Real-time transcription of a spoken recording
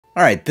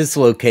Alright, this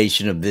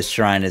location of this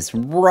shrine is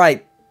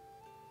right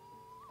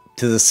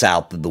to the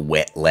south of the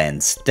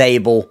wetland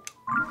stable.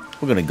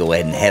 We're going to go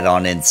ahead and head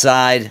on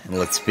inside, and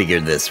let's figure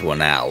this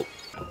one out.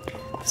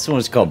 This one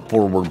is called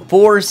Forward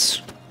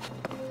Force.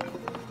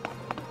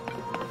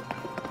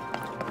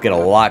 We've got a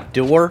locked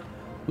door.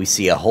 We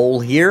see a hole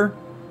here.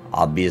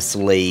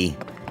 Obviously,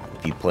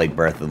 if you played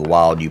Breath of the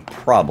Wild, you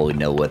probably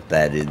know what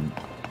that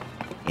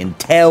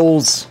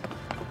entails.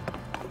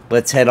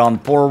 Let's head on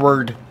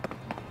forward.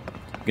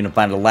 We're going to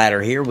find a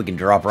ladder here. We can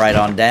drop right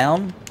on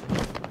down.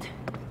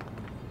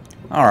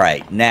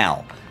 Alright,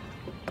 now,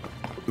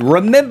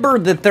 remember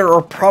that there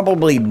are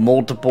probably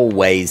multiple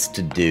ways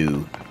to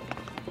do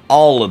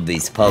all of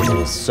these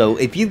puzzles. So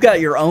if you've got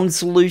your own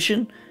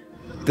solution,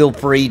 feel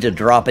free to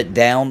drop it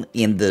down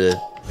in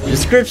the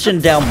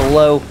description down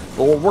below.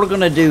 But what we're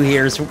going to do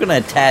here is we're going to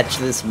attach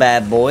this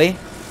bad boy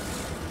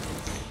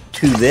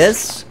to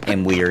this,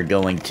 and we are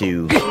going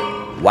to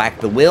whack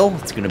the wheel.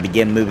 It's going to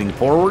begin moving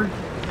forward.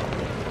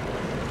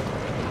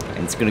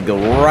 And it's going to go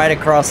right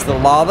across the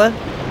lava.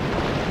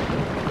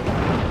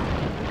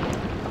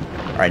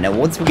 Alright, now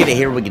once we get it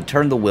here, we can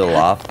turn the wheel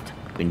off.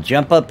 We can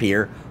jump up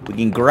here. We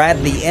can grab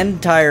the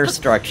entire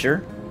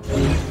structure.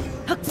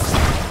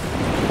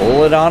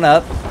 Pull it on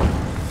up.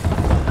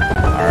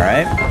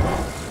 Alright.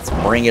 Let's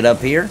bring it up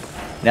here.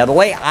 Now the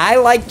way I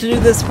like to do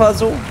this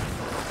puzzle,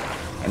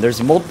 and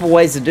there's multiple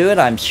ways to do it,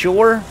 I'm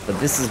sure, but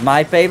this is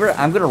my favorite.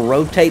 I'm going to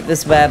rotate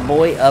this bad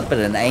boy up at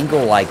an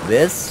angle like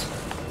this.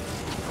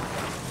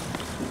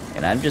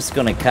 And I'm just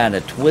going to kind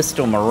of twist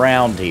them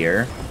around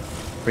here.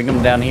 Bring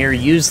them down here.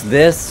 Use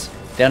this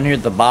down here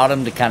at the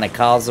bottom to kind of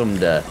cause them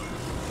to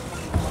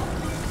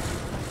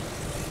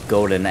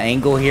go at an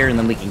angle here, and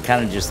then we can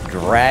kind of just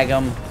drag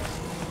them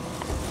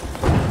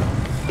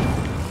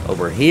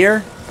over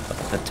here up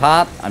at the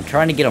top. I'm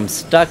trying to get him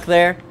stuck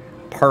there.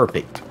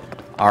 Perfect.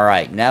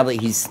 Alright, now that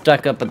he's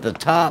stuck up at the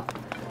top,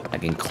 I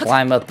can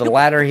climb up the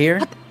ladder here.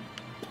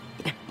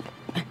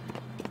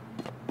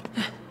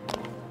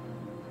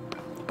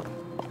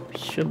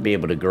 Should be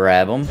able to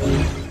grab him.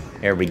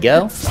 There we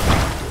go.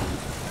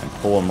 And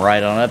pull him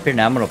right on up here.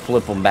 Now I'm going to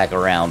flip him back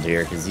around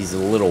here because he's a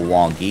little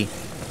wonky.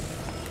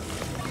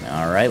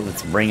 Alright,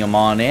 let's bring him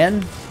on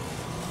in.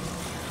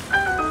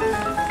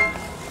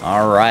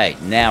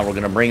 Alright, now we're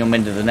going to bring him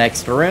into the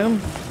next room.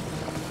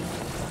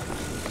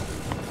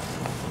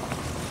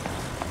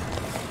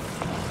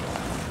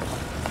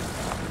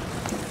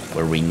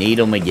 Where we need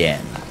him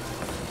again.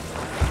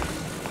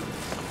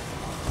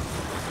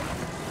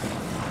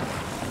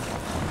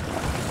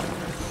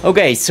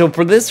 Okay, so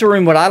for this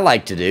room, what I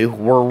like to do,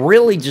 we're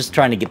really just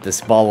trying to get this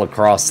ball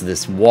across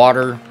this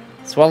water.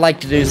 So what I like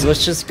to do is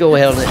let's just go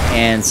ahead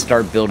and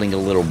start building a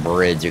little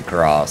bridge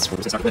across. We're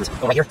just going to start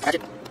with this. Go right here, catch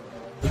it.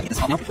 Get this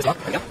ball now, twist it off.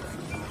 There we go.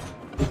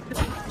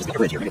 Just make a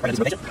bridge here. Right into this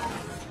rotation.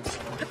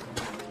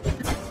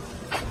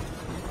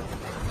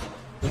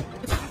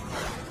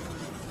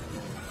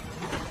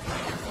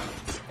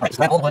 Alright,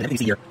 slap all the wood, everything you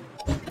see here.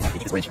 You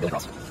get this bridge really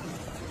across.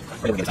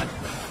 Right over the other side.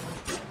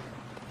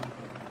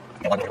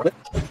 Got one more a little bit.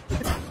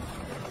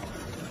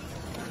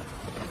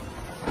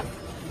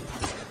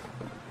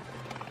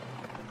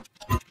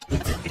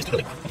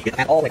 You get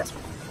that all the way across.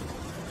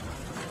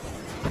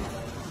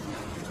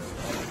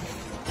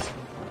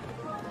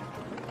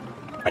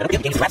 Alright, don't forget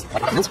the game's last,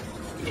 like wheels.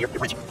 Your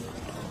bridge.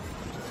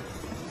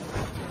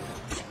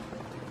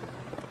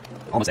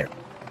 Almost there.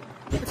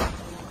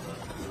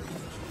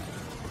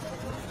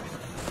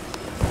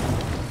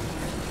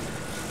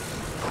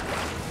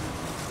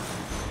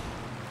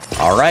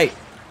 Alright,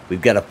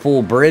 we've got a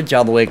full bridge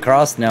all the way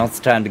across. Now it's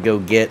time to go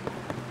get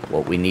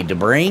what we need to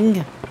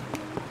bring,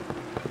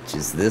 which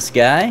is this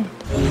guy.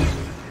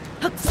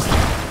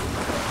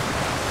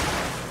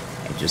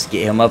 And just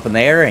get him up in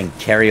the air and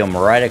carry him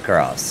right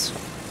across.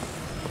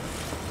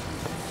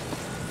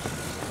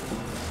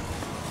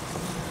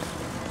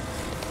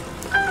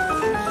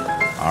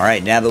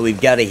 Alright, now that we've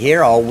got it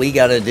here, all we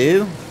gotta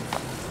do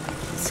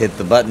is hit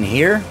the button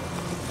here,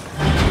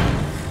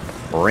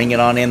 bring it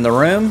on in the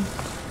room,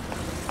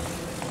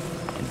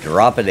 and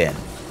drop it in.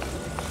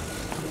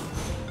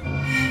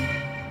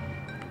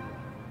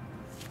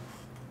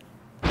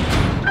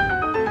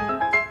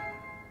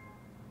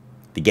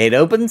 The gate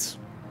opens.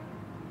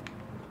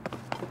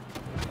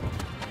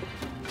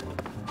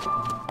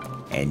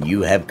 And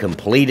you have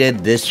completed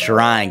this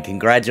shrine.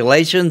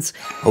 Congratulations.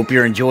 Hope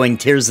you're enjoying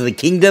Tears of the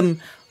Kingdom.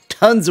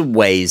 Tons of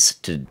ways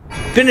to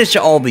finish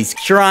all these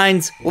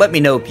shrines. Let me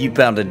know if you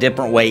found a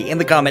different way in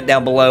the comment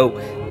down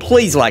below.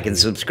 Please like and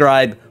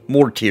subscribe.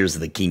 More Tears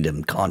of the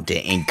Kingdom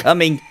content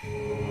incoming.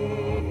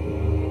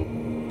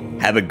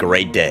 Have a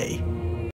great day.